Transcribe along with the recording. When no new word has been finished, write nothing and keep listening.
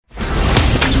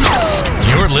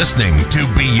listening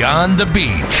to Beyond the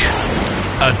Beach,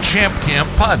 a Champ Camp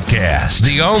podcast,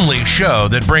 the only show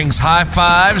that brings high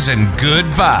fives and good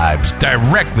vibes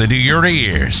directly to your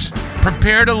ears.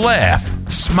 Prepare to laugh,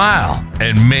 smile,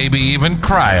 and maybe even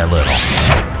cry a little,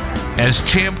 as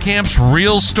Champ Camp's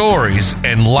real stories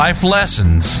and life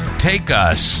lessons take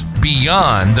us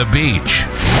beyond the beach.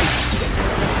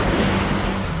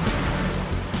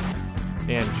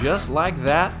 And just like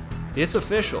that, it's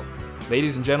official.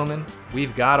 Ladies and gentlemen,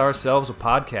 we've got ourselves a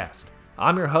podcast.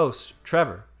 I'm your host,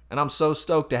 Trevor, and I'm so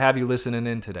stoked to have you listening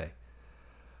in today.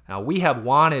 Now, we have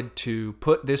wanted to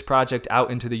put this project out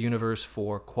into the universe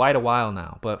for quite a while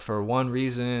now, but for one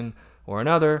reason or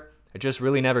another, it just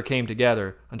really never came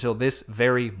together until this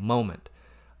very moment.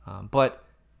 But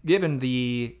given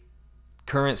the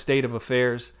current state of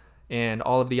affairs and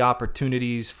all of the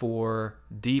opportunities for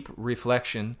deep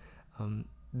reflection,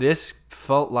 this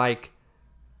felt like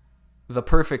the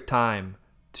perfect time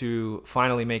to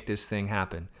finally make this thing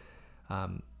happen.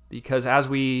 Because as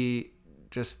we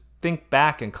just think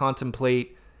back and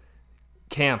contemplate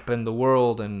camp and the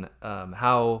world and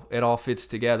how it all fits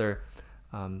together,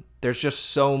 there's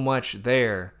just so much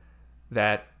there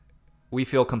that we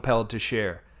feel compelled to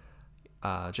share.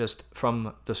 Just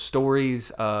from the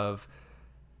stories of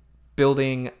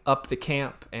building up the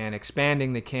camp and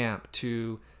expanding the camp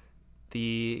to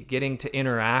the getting to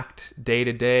interact day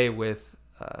to day with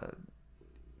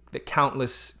the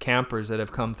countless campers that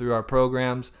have come through our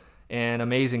programs and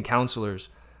amazing counselors.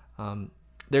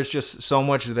 There's just so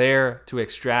much there to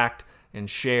extract and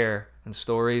share, and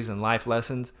stories and life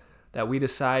lessons, that we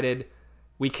decided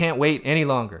we can't wait any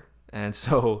longer. And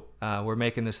so we're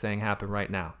making this thing happen right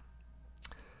now.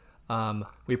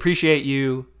 We appreciate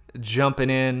you jumping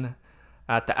in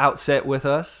at the outset with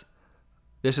us.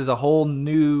 This is a whole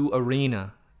new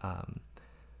arena,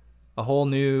 a whole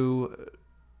new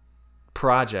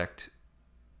project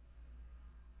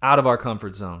out of our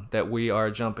comfort zone that we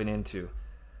are jumping into.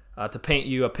 To paint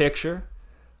you a picture,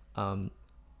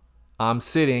 I'm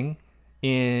sitting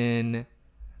in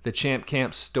the Champ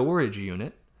Camp storage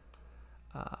unit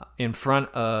in front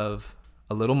of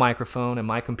a little microphone and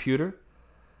my computer,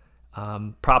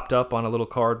 propped up on a little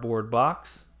cardboard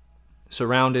box,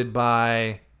 surrounded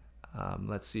by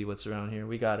let's see what's around here.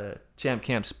 We got a Champ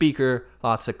Camp speaker,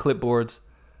 lots of clipboards,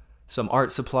 some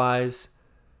art supplies,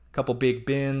 a couple big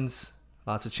bins,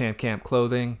 lots of Champ Camp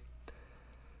clothing.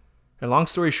 And long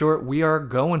story short, we are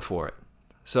going for it.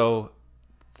 So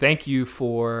thank you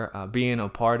for being a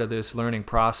part of this learning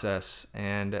process.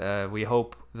 And we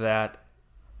hope that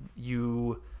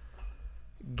you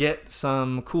get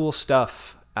some cool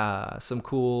stuff, some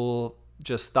cool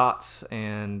just thoughts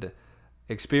and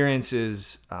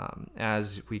experiences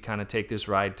as we kind of take this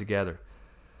ride together.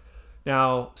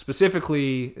 Now,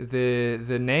 specifically,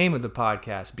 the name of the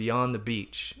podcast, Beyond the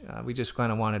Beach, we just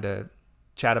kind of wanted to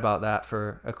chat about that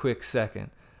for a quick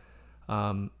second.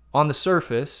 On the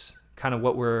surface, kind of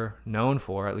what we're known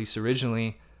for, at least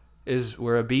originally, is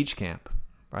we're a beach camp,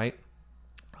 right?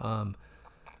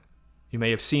 You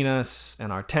may have seen us,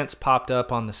 and our tents popped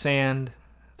up on the sand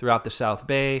throughout the South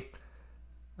Bay.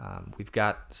 We've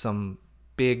got some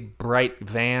big, bright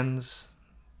vans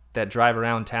that drive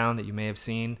around town that you may have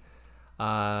seen.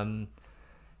 But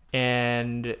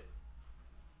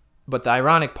the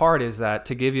ironic part is that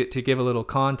to give a little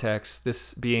context,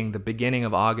 this being the beginning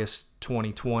of August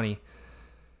 2020,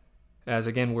 as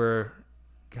again we're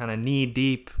kind of knee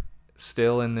deep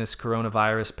still in this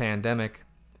coronavirus pandemic,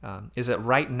 is that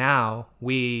right now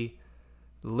we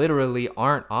literally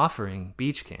aren't offering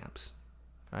beach camps,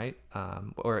 right?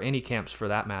 Or any camps for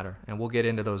that matter. And we'll get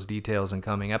into those details in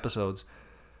coming episodes.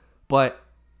 But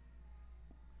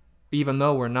even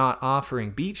though we're not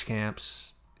offering beach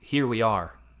camps, here we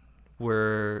are.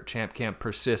 Champ Camp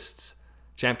persists.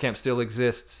 Champ Camp still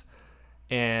exists.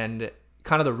 And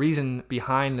kind of the reason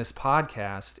behind this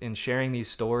podcast in sharing these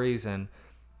stories and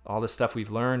all the stuff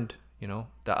we've learned, you know,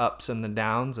 the ups and the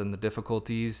downs and the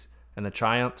difficulties and the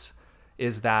triumphs,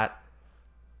 is that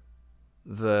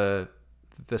the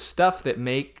stuff that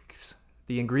makes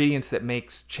the ingredients that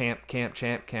makes Champ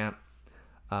Camp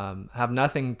have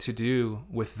nothing to do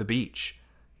with the beach.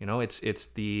 You know, it's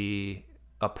the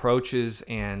approaches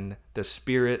and the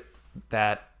spirit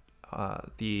that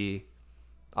the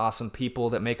awesome people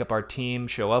that make up our team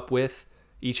show up with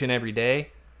each and every day.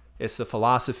 It's the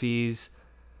philosophies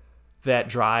that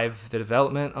drive the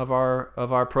development of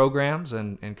our programs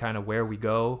and kind of where we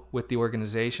go with the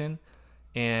organization.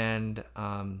 And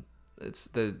it's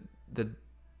the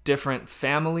different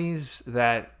families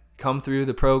that come through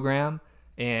the program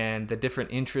and the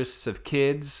different interests of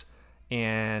kids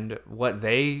and what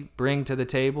they bring to the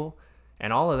table.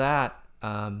 And all of that,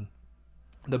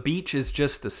 the beach is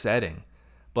just the setting,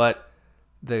 but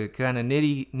the kind of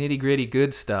nitty gritty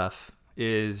good stuff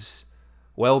is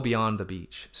well beyond the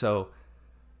beach. So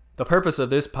the purpose of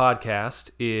this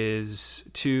podcast is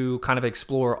to kind of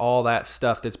explore all that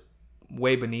stuff that's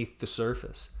way beneath the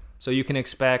surface. So you can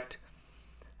expect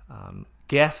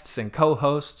guests and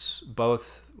co-hosts,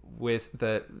 both with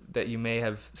that you may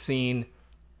have seen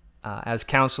as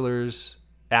counselors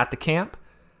at the camp,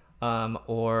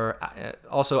 or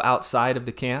also outside of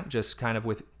the camp, just kind of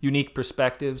with unique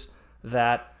perspectives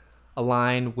that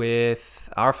align with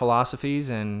our philosophies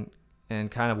and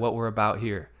kind of what we're about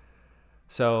here.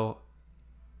 So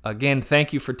again,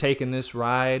 thank you for taking this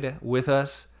ride with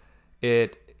us.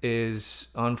 It is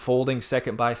unfolding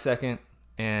second by second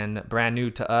and brand new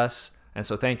to us. And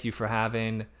so thank you for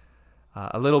having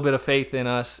a little bit of faith in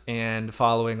us and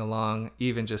following along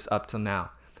even just up to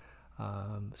now.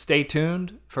 Stay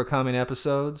tuned for coming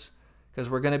episodes because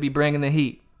we're going to be bringing the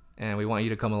heat and we want you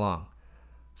to come along.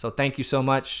 So thank you so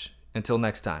much. Until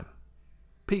next time.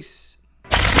 Peace.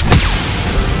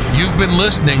 You've been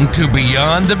listening to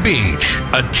Beyond the Beach,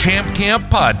 a Champ Camp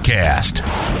podcast.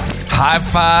 High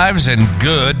fives and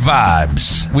good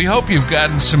vibes. We hope you've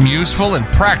gotten some useful and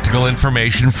practical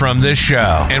information from this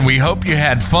show, and we hope you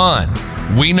had fun.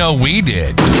 We know we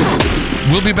did.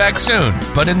 We'll be back soon,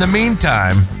 but in the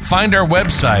meantime, find our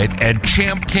website at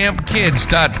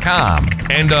champcampkids.com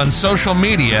and on social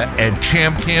media at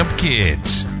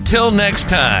champcampkids. Till next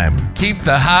time, keep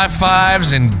the high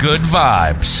fives and good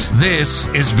vibes. This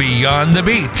is Beyond the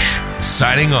Beach,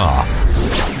 signing off.